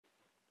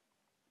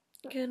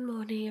Good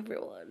morning,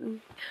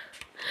 everyone.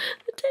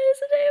 Today is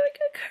the day we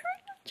go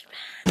Korea and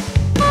Japan.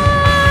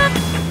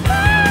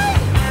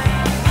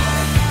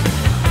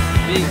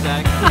 Big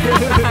Zach.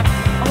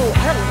 Oh,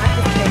 I don't like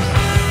this case.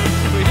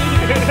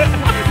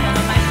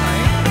 On my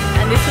phone.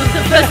 And this was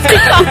the first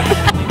time.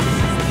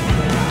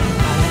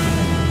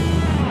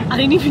 I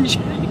didn't even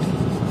check.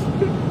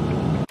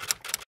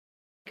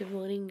 Good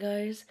morning,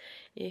 guys.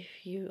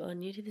 If you are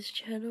new to this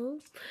channel,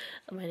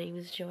 my name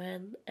is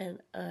Joanne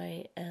and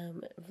I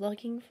am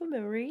vlogging for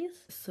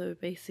memories. So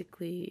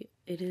basically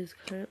it is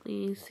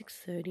currently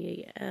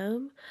 6:30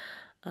 a.m.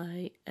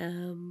 I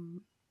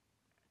am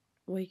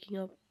waking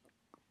up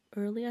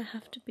early. I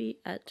have to be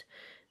at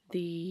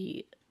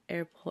the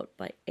airport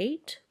by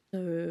 8.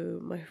 So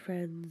my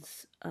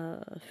friends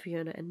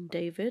Fiona and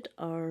David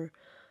are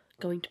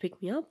going to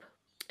pick me up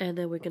and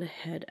then we're gonna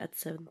head at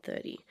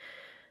 7:30.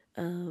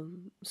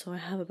 So I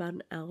have about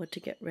an hour to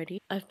get ready.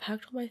 I've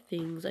packed all my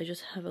things. I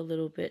just have a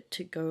little bit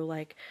to go,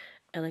 like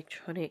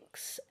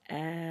electronics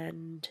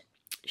and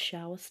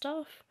shower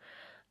stuff.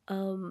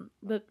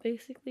 But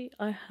basically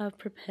I have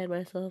prepared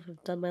myself.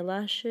 I've done my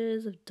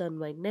lashes, I've done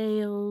my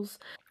nails,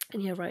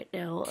 and yeah, right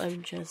now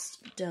I'm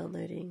just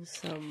downloading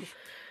some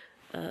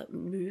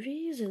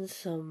movies and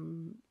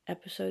some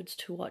episodes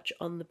to watch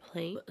on the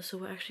plane. So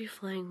we're actually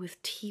flying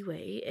with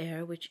T-Way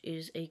Air, which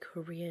is a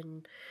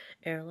Korean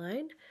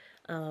airline.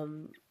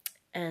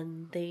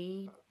 And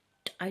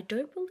I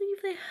don't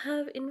believe they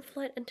have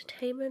in-flight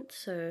entertainment,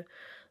 so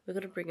we're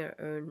gonna bring our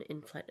own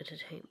in-flight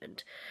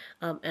entertainment.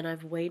 And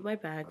I've weighed my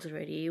bags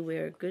already.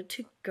 We're good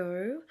to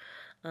go.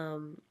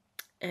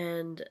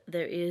 And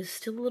there is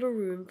still a little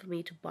room for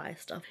me to buy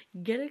stuff.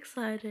 Get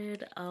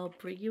excited. I'll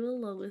bring you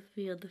along with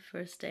me on the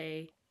first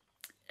day,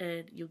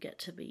 and you'll get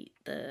to meet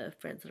the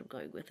friends that I'm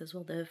going with as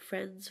well. They're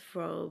friends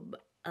from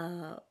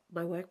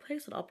my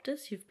workplace at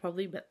Optus. You've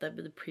probably met them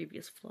in the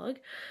previous vlog.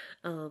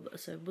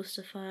 So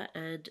Mustafa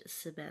and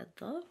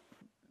Samantha.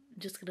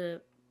 Just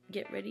gonna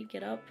get ready,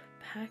 get up,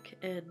 pack,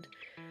 and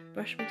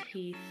brush my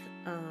teeth,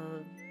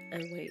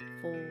 and wait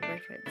for my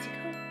friends to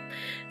come.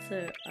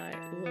 So I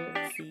will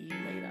see you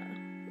later.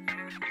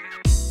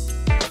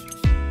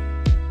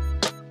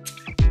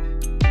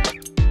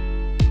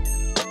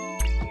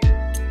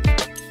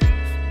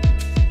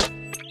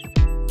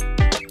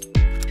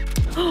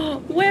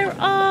 We're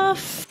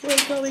off!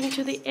 We're going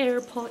to the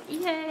airport.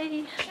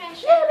 Yay!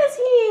 Shannon's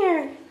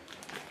here!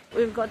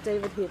 We've got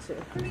David here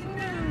too.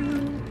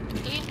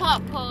 Eat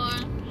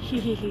popcorn.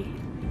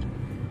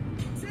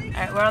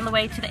 Alright, we're on the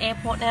way to the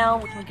airport now.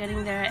 We're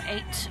getting there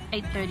at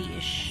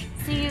 8:30ish.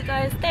 See you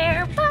guys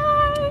there.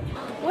 Bye!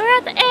 We're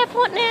at the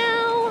airport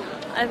now.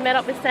 I've met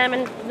up with Sam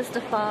and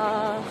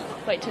Mustafa.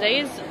 Wait, today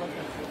is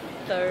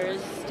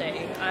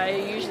Thursday. I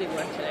usually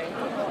work today.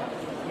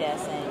 Yeah,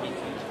 same.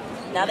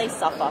 Now they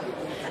suffer.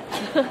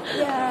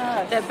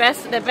 Yeah. Their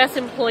best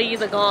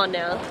employees are gone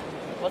now.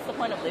 What's the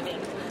point of living?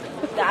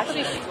 They're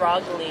actually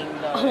struggling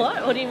though.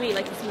 What? What do you mean?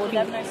 Like this morning? They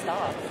have no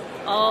staff.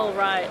 Oh,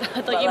 right.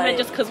 I thought you meant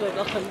just because we're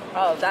gone.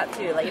 Oh, that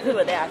too. Like if we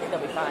were there, I think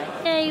they'll be fine.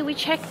 Hey, we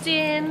checked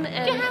in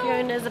and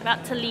Fiona's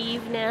about to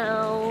leave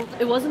now.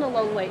 It wasn't a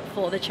long wait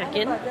for the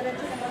check-in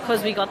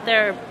because we got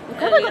there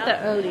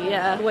early,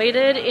 yeah.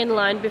 Waited in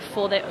line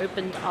before they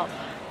opened up.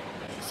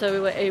 So we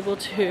were able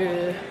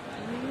to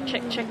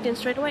checked in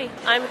straight away.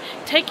 I'm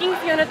taking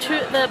Fiona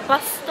to the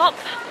bus stop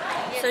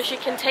so she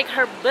can take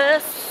her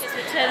bus. She's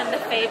returning the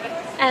favor.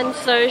 And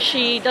so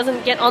she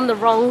doesn't get on the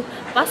wrong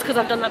bus, because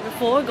I've done that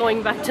before,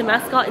 going back to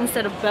Mascot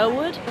instead of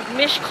Bellwood.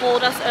 Mish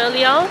called us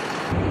earlier.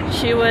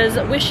 She was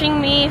wishing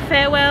me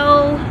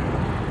farewell,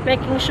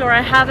 making sure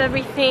I have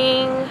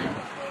everything.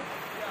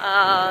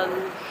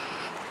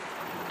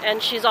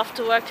 And she's off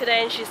to work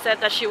today, and she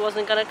said that she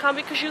wasn't going to come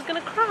because she was going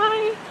to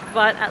cry.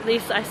 But at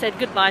least I said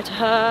goodbye to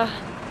her.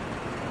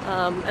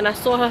 And I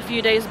saw her a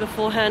few days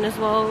beforehand as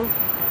well.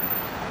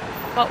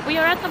 But we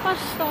are at the bus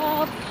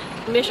stop.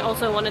 Mish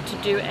also wanted to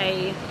do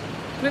a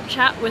group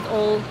chat with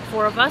all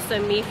 4 of us, so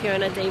me,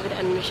 Fiona, David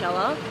and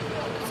Michelle,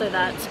 so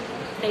that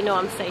they know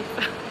I'm safe.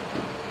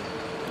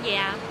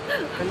 Yeah.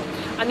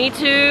 I need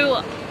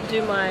to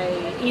do my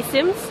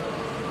eSIMs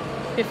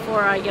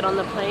before I get on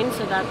the plane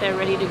so that they're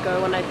ready to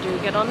go when I do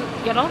get off.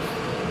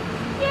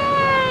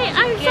 Yay!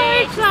 I'm so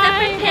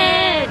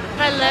excited!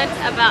 What I learned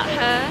about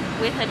her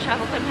with her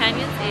travel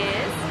companions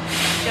is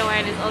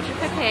Joanne is ultra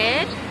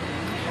prepared.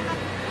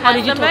 How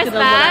did you talk to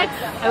them? Bags.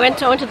 I went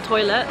to the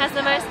toilet. Has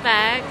the most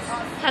bags.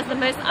 Has the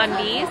most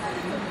undies.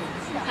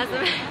 Has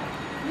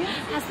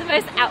the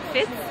most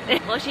outfits.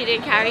 All she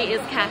didn't carry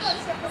is cash.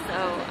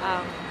 So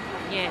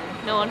yeah,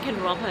 no one can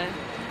rob her.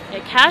 Yeah,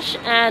 cash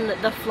and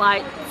the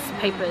flight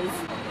papers.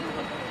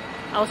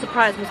 I was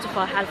surprised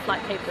Mustafa had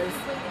flight papers.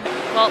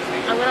 Well,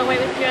 I'm gonna wait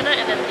with Fiona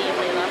and then leave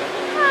later.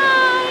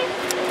 Bye!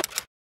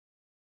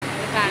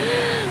 Bye.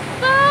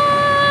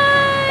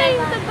 Bye!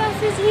 The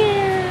bus is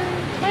here!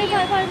 Bye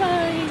bye bye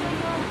bye!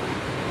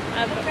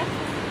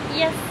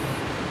 Yes!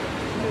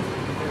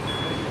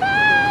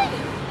 Bye!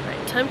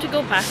 Right, time to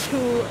go back to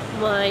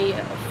my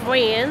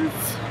friends.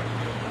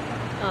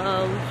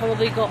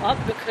 probably go up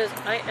because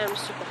I am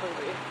super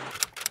hungry.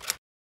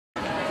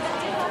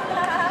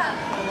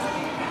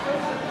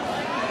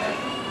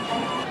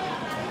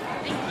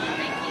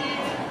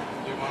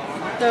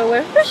 So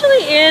we're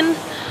officially in.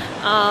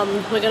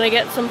 We're gonna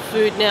get some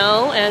food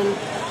now, and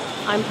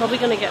I'm probably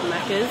gonna get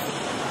Macca's,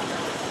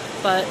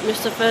 but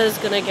Mustafa's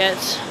gonna get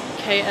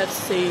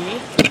KFC.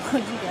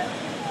 What'd you get?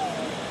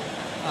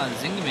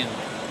 Zingman.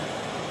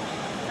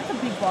 That's a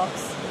big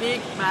box.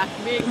 Big Mac,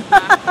 Big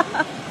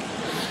Mac.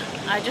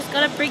 I just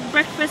got a big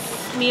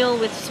breakfast meal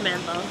with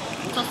Samantha.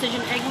 Sausage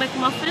and egg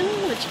McMuffin,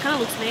 which kind of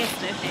looks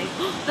nasty.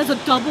 There's a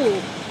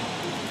double!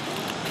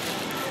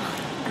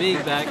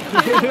 Big bag.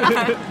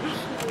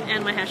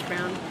 And my hash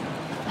brown.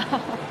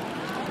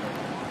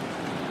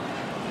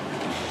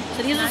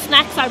 So these are the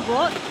snacks I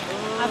brought.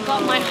 I've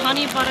got my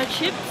honey butter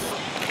chips,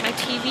 my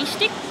TV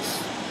sticks.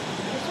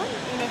 This one?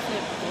 Uno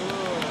flip.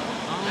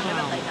 I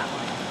never played that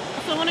one.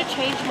 Also, I want to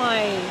change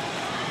my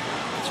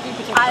screen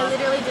protector. I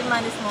literally did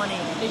mine this morning.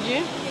 Did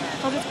you? Yeah.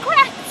 Because it's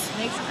cracked!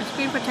 My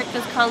screen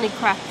protector's currently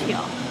cracked here.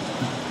 I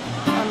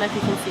don't know if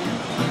you can see it.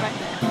 Right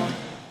there.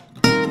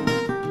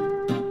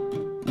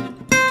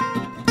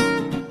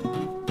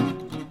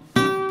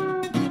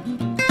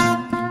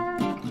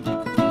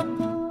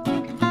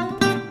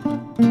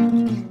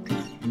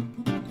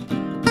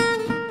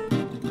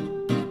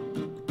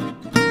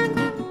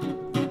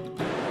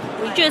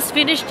 We just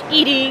finished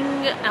eating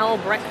our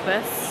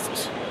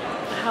breakfast.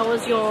 How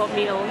was your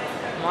meal?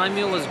 My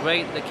meal was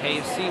great. The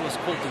KFC was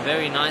cooked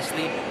very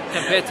nicely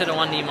compared to the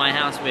one near my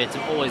house where it's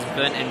always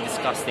burnt and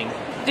disgusting.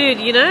 Dude,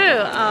 you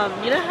know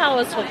how I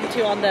was talking to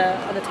you on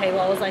the table.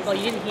 I was like, oh,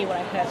 you didn't hear what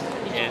I heard.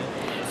 Did you? Yeah.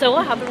 So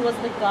what happened was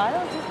the guy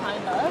that was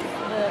behind us,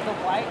 the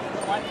white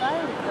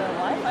guy with the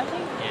wife, I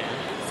think. Yeah.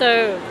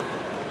 So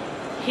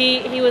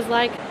he was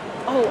like,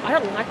 oh, I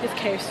don't like this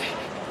KFC.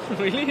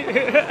 Really?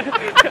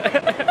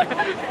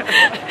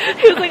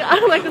 He was like, I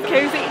don't like this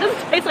KFC. It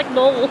doesn't taste like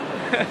normal.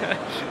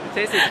 It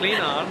tasted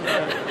cleaner, I don't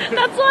know.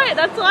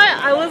 That's why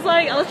I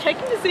was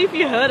checking to see if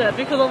you heard it,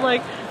 because I'm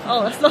like,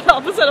 oh, that's not the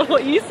opposite of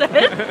what you said.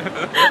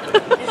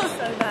 It's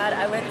so bad.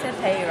 I went to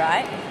pay,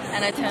 right?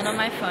 And I turned on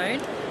my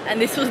phone, and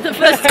this was the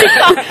first thing.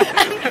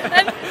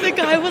 and the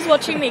guy was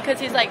watching me because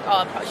he's like,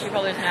 oh, she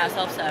probably doesn't have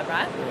self-serve,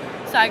 right?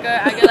 So I go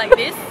like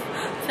this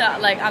to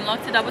like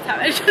unlock to double tap,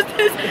 and it's just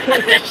this,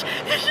 and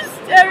it's just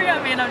staring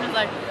at me, and I'm just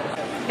like,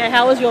 Okay,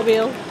 how was your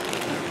meal?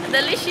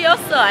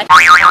 delicioso. I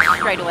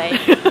straight away.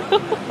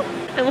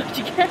 And what'd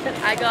you get?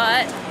 I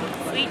got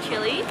sweet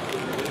chili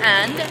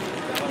and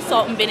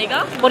salt and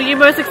vinegar. What are you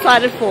most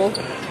excited for?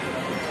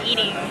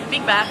 Eating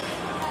Big Mac.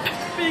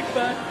 Big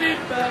Mac, Big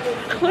Mac.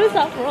 What is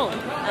that from?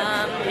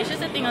 It's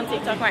just a thing on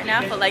TikTok right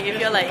now for like if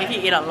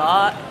you eat a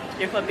lot,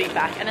 you're for Big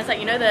Mac, and it's like,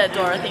 you know the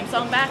Dora theme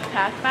song,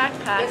 backpack,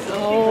 backpack.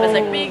 Oh. It's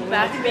like Big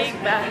Mac, Big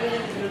Mac.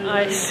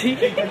 I see.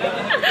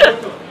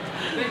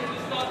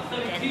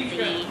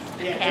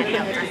 Can't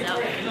help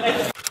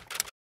myself.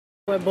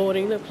 We're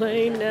boarding the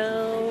plane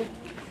now.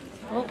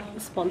 Oh,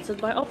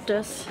 sponsored by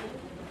Optus.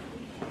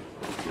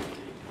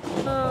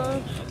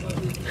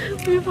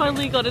 We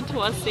finally got into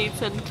our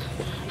seats, and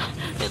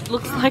it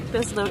looks like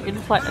there's no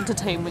in-flight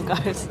entertainment,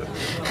 guys.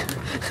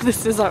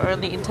 This is our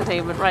only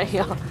entertainment right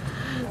here.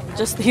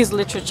 Just these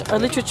literature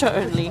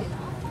only.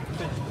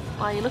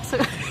 Oh, you look so...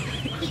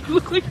 you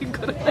look like you've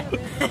got a neck.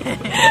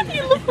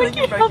 You look like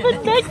you have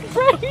a neck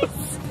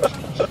brace.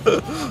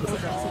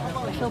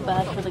 I feel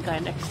bad for the guy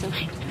next to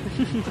me.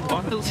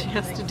 What she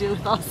has to do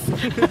with us.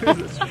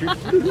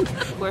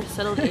 We're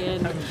settled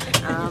in.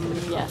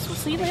 Yes, we'll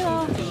see you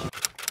later.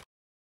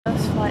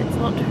 First flight's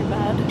not too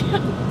bad. How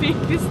big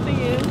this thing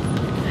is.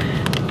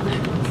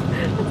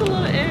 That's a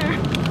lot of air.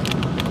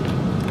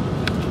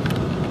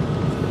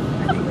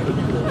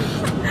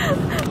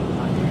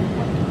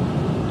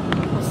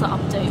 What's the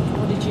update?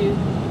 What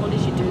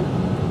did you do?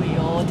 We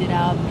all did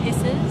our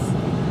pisses.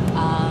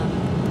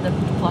 The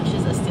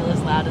flushes are still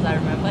as loud as I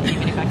remember,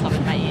 even if I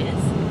covered my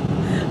ears.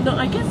 No,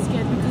 I get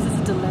scared because it's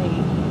a delay.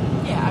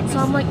 Yeah, So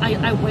I'm like,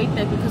 I wait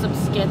there because I'm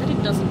scared that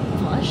it doesn't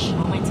flush.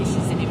 oh, my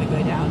tissues didn't even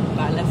go down,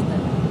 but I left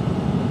them.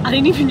 I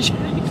didn't even check.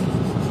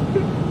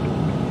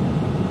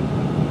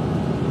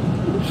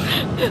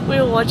 We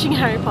were watching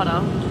Harry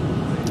Potter,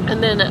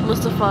 and then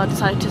Mustafa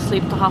decided to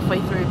sleep till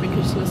halfway through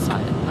because he was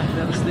tired. I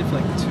fell asleep for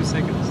like 2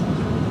 seconds.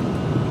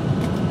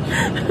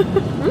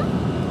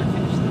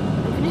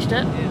 You finished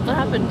it? Yeah. What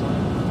happened?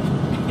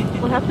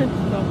 What happened?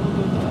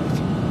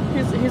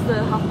 Here's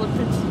the half-blood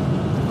prince.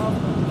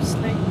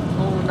 Snake.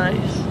 Oh,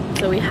 nice.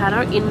 So we had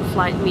our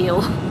in-flight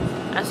meal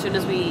as soon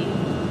as we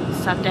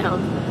sat down.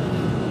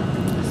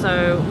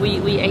 So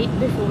we ate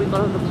before we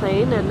got on the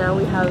plane, and now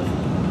we have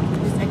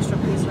this extra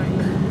piece right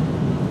here.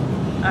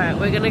 Alright,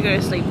 we're gonna go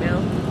to sleep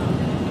now.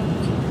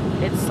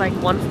 It's like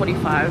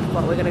 1:45,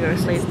 but we're gonna go to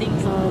sleep.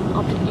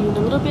 I'll pick you in a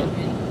little bit.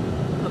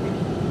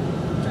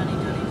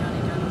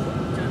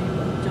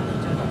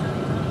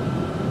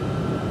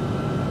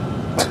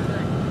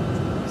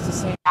 It's the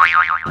same.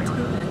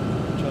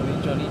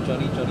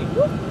 Johnny.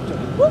 Whoop.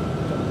 Johnny.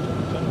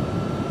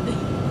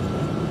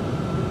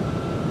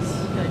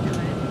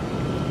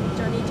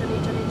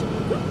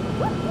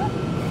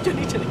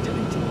 Johnny, Johnny,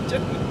 Johnny, Johnny,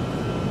 Johnny.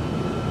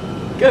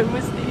 Go,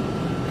 Misty.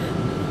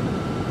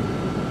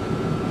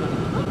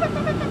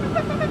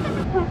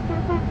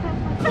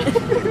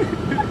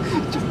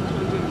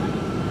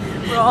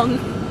 Wrong.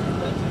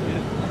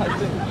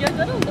 You're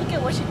gonna look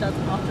at what she does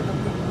after the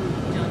movie.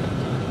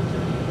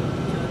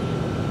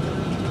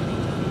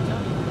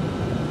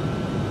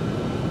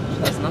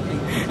 That's nothing.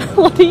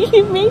 What do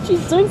you mean?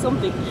 She's doing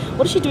something.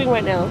 What is she doing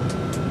right now?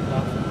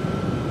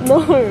 No.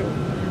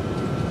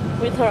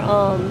 With her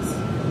arms.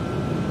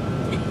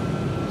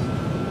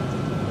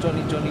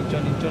 Johnny, Johnny,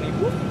 Johnny, Johnny.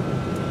 Whoop.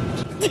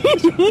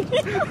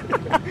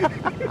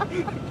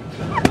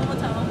 One more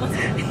time, one more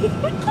time.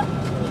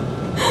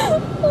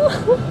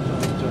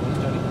 Johnny,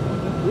 Johnny.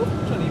 Whoop,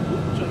 Johnny,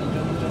 whoop, Johnny,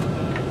 Johnny, Johnny,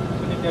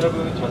 Johnny.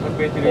 여러분 좌석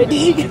배지를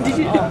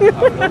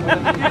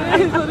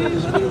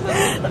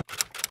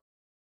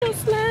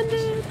Just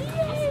landed!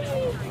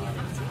 Yay!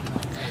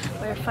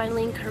 We're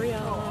finally in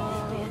Korea.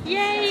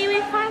 Yay! We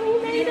finally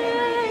made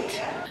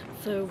it!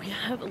 So we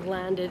have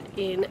landed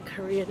in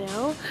Korea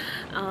now,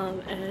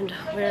 and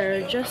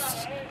we're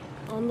just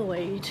on the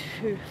way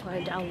to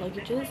find our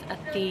luggages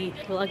at the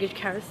luggage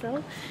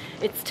carousel.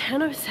 It's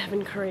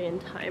 10:07 Korean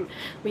time.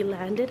 We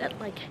landed at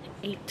like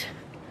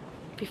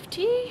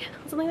 8:50,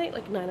 something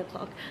like 9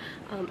 o'clock,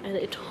 and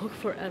it took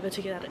forever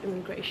to get out of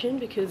immigration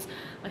because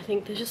I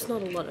think there's just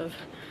not a lot of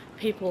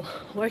people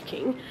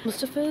working.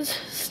 Mustafa's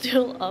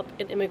still up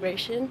in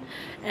immigration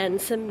and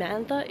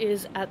Samantha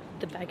is at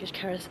the baggage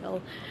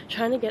carousel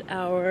trying to get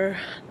our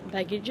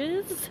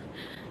baggages,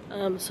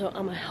 so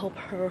I'm gonna help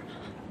her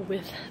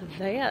with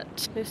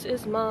that. This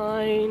is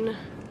mine.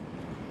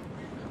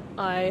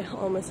 I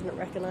almost didn't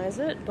recognize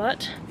it,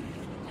 but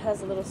it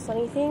has a little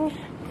sunny thing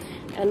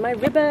and my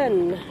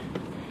ribbon.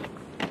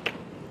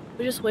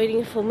 We're just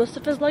waiting for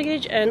Mustafa's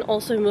luggage and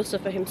also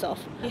Mustafa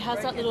himself. He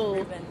has that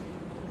little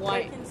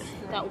white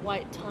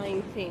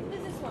tying thing. What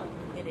is this one?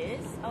 It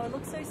is? Oh, it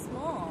looks so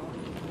small.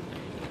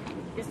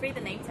 Just read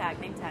the name tag,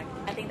 name tag.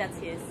 I think that's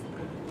his.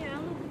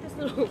 Yeah,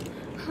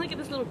 look at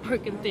this little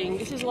broken thing.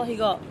 This is what he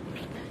got.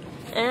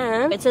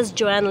 And it says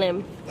Joanne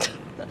Lim.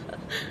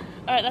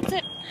 Alright, that's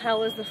it. How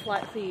was the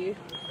flight for you?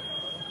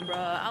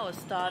 Bruh, I was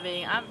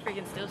starving. I'm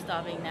freaking still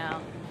starving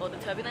now. Well, the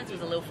turbulence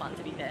was a little fun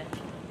to be there.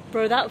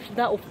 Bro, that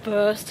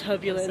first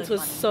turbulence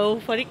was so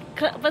funny.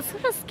 But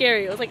so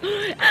scary. It was like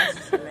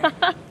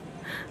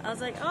I was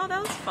like, oh,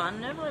 that was fun.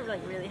 Never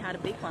like really had a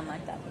big one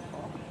like that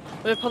before.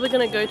 we're probably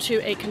gonna go to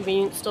a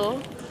convenience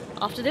store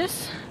after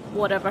this.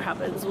 Whatever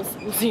happens,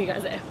 we'll see you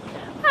guys there.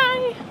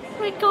 Hi,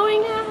 we're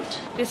going out.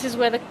 This is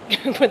where the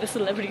where the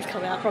celebrities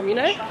come out from, you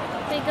know?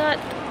 They got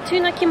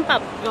tuna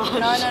kimbap. Gosh.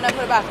 No,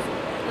 put it back. No,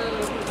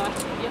 put it back.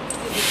 Yep, do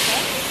this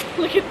first.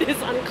 Look at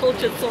this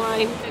uncultured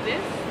swine. Do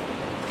this.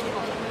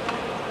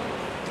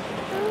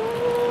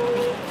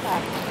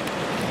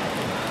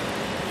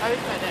 I was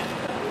right there.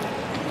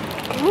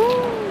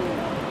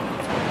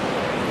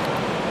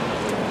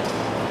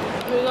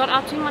 We got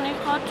our team money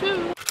card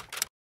too.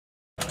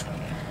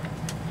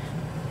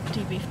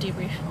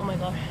 Debrief. Oh my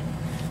god.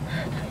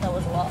 That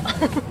was a lot.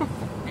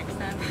 Next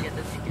time we get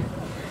the ticket.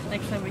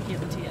 Next time we get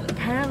the ticket.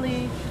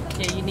 Apparently,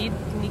 yeah, you need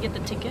to get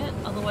the ticket.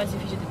 Otherwise,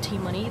 if you do the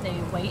T-money, they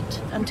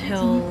wait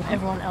until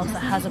everyone else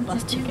that has a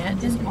bus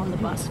ticket is on the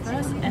bus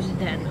first, and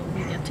then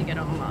we get to get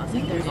on bus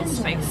if there's no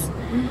space.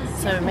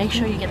 So make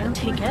sure you get the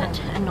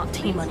ticket and not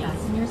T-money.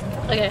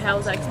 Okay, how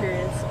was that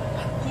experience?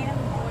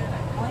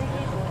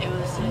 It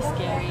was so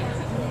scary.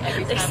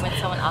 Every time when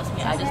someone asked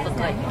me, I just looked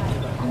like...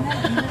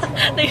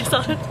 They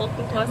started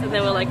talking to us and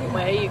they were like,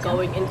 where are you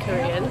going in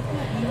Korean?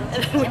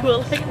 And then we were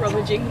like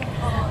rummaging.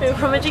 We were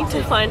rummaging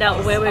to find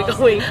out where we're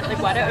going.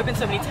 Like, why did I open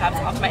so many tabs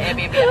off my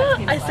Airbnb?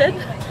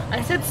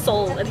 I said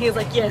Seoul and he was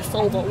like, yeah,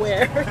 Seoul, but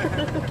where?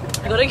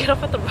 I gotta get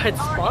off at the right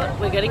spot.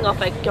 We're getting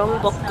off at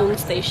Gyeongbokgung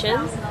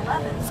station.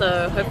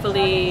 So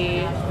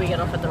hopefully we get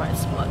off at the right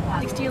spot.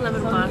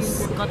 6011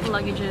 bus, got the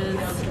luggages,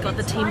 got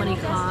the T-money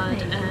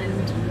card, and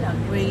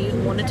we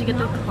wanted to get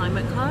the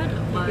climate card,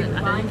 but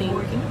I don't think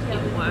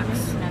it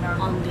works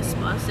on this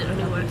bus. It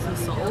only works in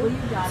Seoul.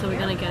 So we're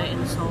gonna get it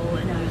in Seoul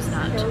and use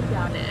that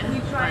there.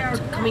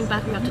 But coming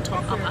back we have to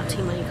top up our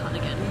T-money card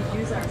again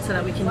so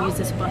that we can use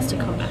this bus to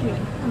come back.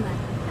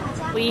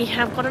 We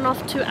have gotten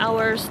off to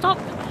our stop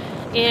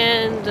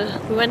and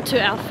we went to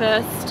our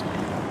first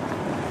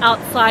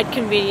outside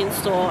convenience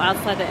store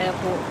outside the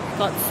airport.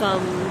 Got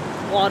some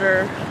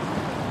water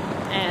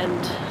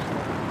and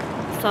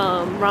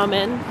some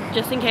ramen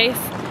just in case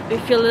we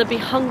feel a little bit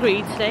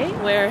hungry today.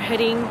 We're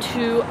heading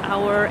to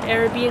our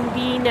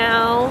Airbnb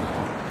now,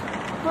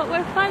 but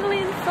we're finally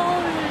in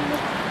Seoul.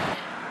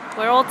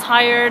 We're all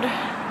tired.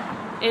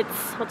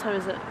 It's, what time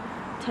is it?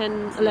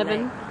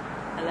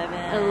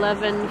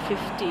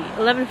 11:50.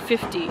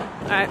 11:50.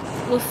 Alright,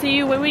 we'll see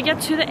you when we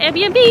get to the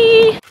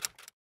Airbnb.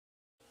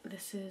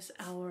 This is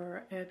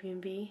our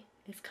Airbnb.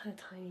 It's kind of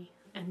tiny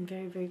and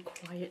very, very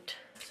quiet.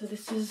 So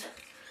this is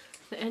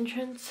the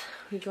entrance.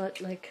 We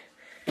got like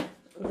a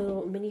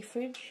little mini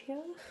fridge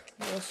here.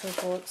 We also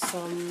bought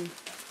some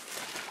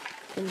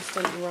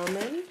instant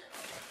ramen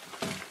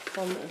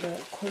from the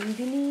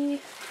konbini.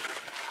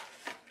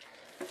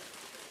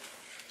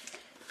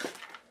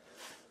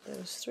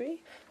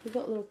 3. We've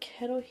got a little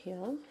kettle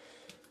here,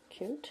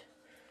 cute.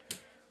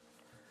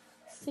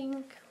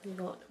 Sink, we've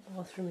got a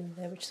bathroom in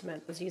there which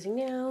Samantha's using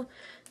now.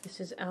 This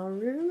is our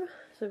room,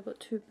 so we've got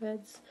 2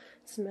 beds,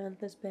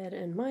 Samantha's bed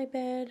and my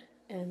bed,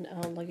 and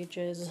our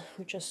luggages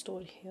which are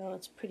stored here.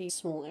 It's a pretty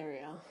small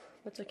area,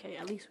 but it's okay,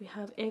 at least we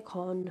have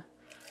aircon.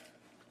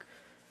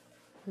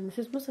 And this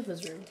is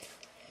Mustafa's room.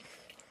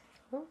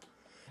 Oh.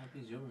 How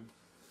big is your room?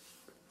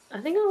 I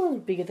think our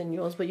one's bigger than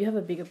yours, but you have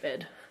a bigger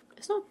bed.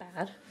 It's not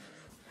bad.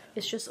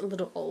 It's just a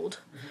little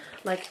old.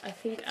 Like, I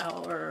think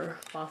our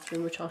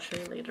bathroom, which I'll show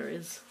you later,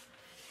 is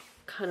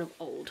kind of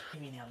old. You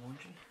mean our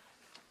laundry?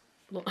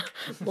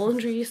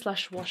 Laundry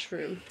 /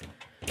 washroom.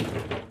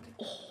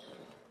 Oh.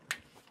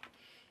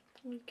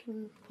 You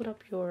can put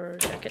up your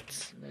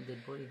jackets. No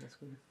dead body, that's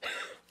good.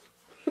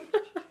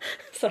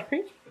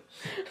 Sorry?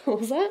 What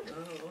was that?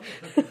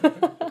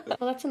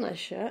 Oh, that's a nice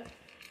shirt.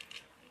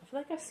 I feel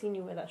like I've seen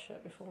you wear that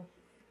shirt before.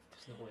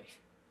 There's no way.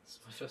 It's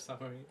my first time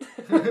wearing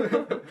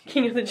it.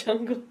 King of the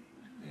Jungle.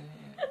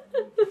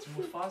 Yeah. It's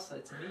Mufasa,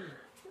 it's me.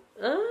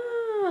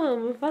 Ah,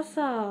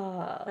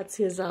 Mufasa. That's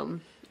his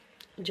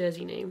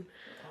jersey name.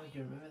 Oh,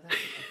 you remember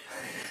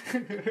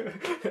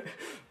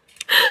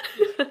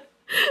that?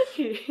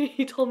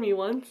 He told me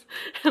once.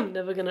 I'm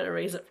never gonna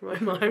erase it from my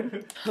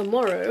mind.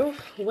 Tomorrow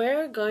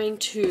we're going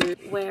to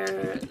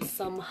wear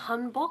some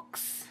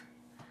hanboks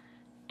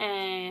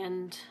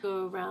and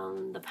go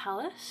around the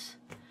palace.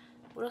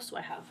 What else do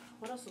I have?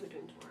 What else are we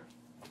doing tomorrow?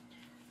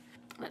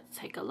 Let's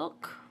take a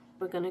look.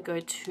 We're gonna go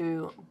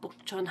to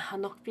Bukchon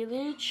Hanok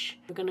village.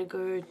 We're gonna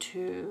go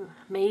to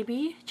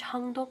maybe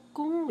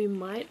Changdeokgung. We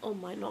might or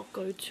might not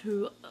go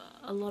to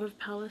a lot of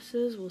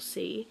palaces, we'll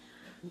see.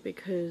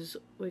 Because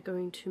we're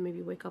going to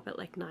maybe wake up at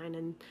like 9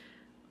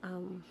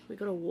 and we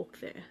gotta walk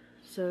there.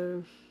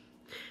 So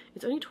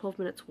it's only 12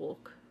 minutes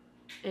walk.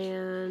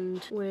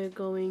 And we're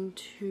going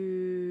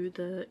to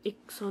the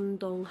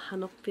Iksondong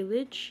Hanok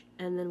village,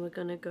 and then we're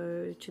gonna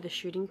go to the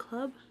shooting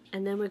club,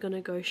 and then we're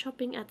gonna go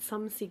shopping at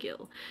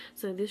Samsigil.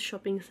 So this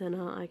shopping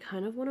center, I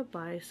kind of want to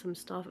buy some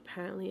stuff.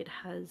 Apparently it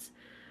has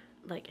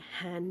like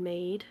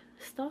handmade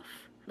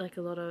stuff, like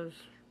a lot of,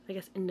 I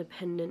guess,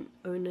 independent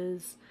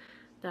owners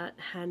that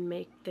hand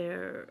make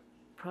their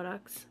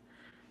products.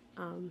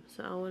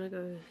 So I want to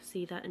go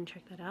see that and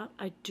check that out.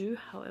 I do,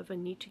 however,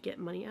 need to get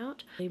money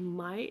out. They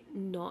might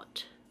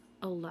not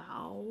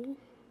allow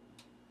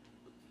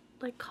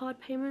like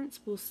card payments,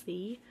 we'll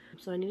see.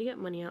 So I need to get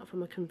money out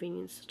from a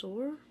convenience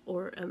store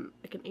or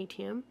like an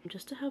ATM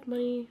just to have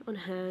money on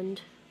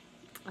hand.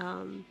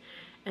 And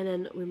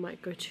then we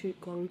might go to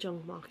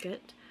Gwangjang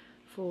Market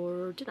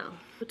for dinner.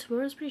 But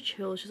tomorrow's pretty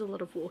chill, it's just a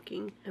lot of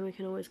walking, and we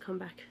can always come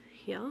back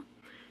here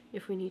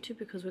if we need to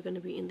because we're going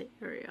to be in the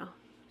area.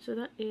 So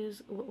that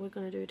is what we're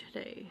going to do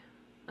today.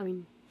 I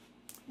mean,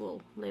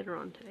 well, later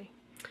on today.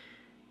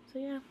 So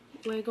yeah,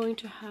 we're going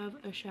to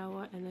have a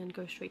shower and then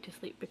go straight to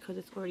sleep because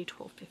it's already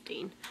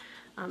 12:15. So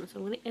I'm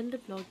going to end the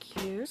vlog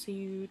here. See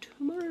you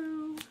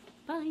tomorrow.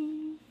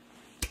 Bye!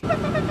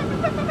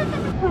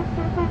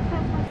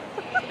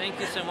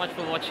 Thank you so much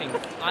for watching.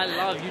 I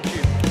love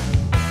YouTube.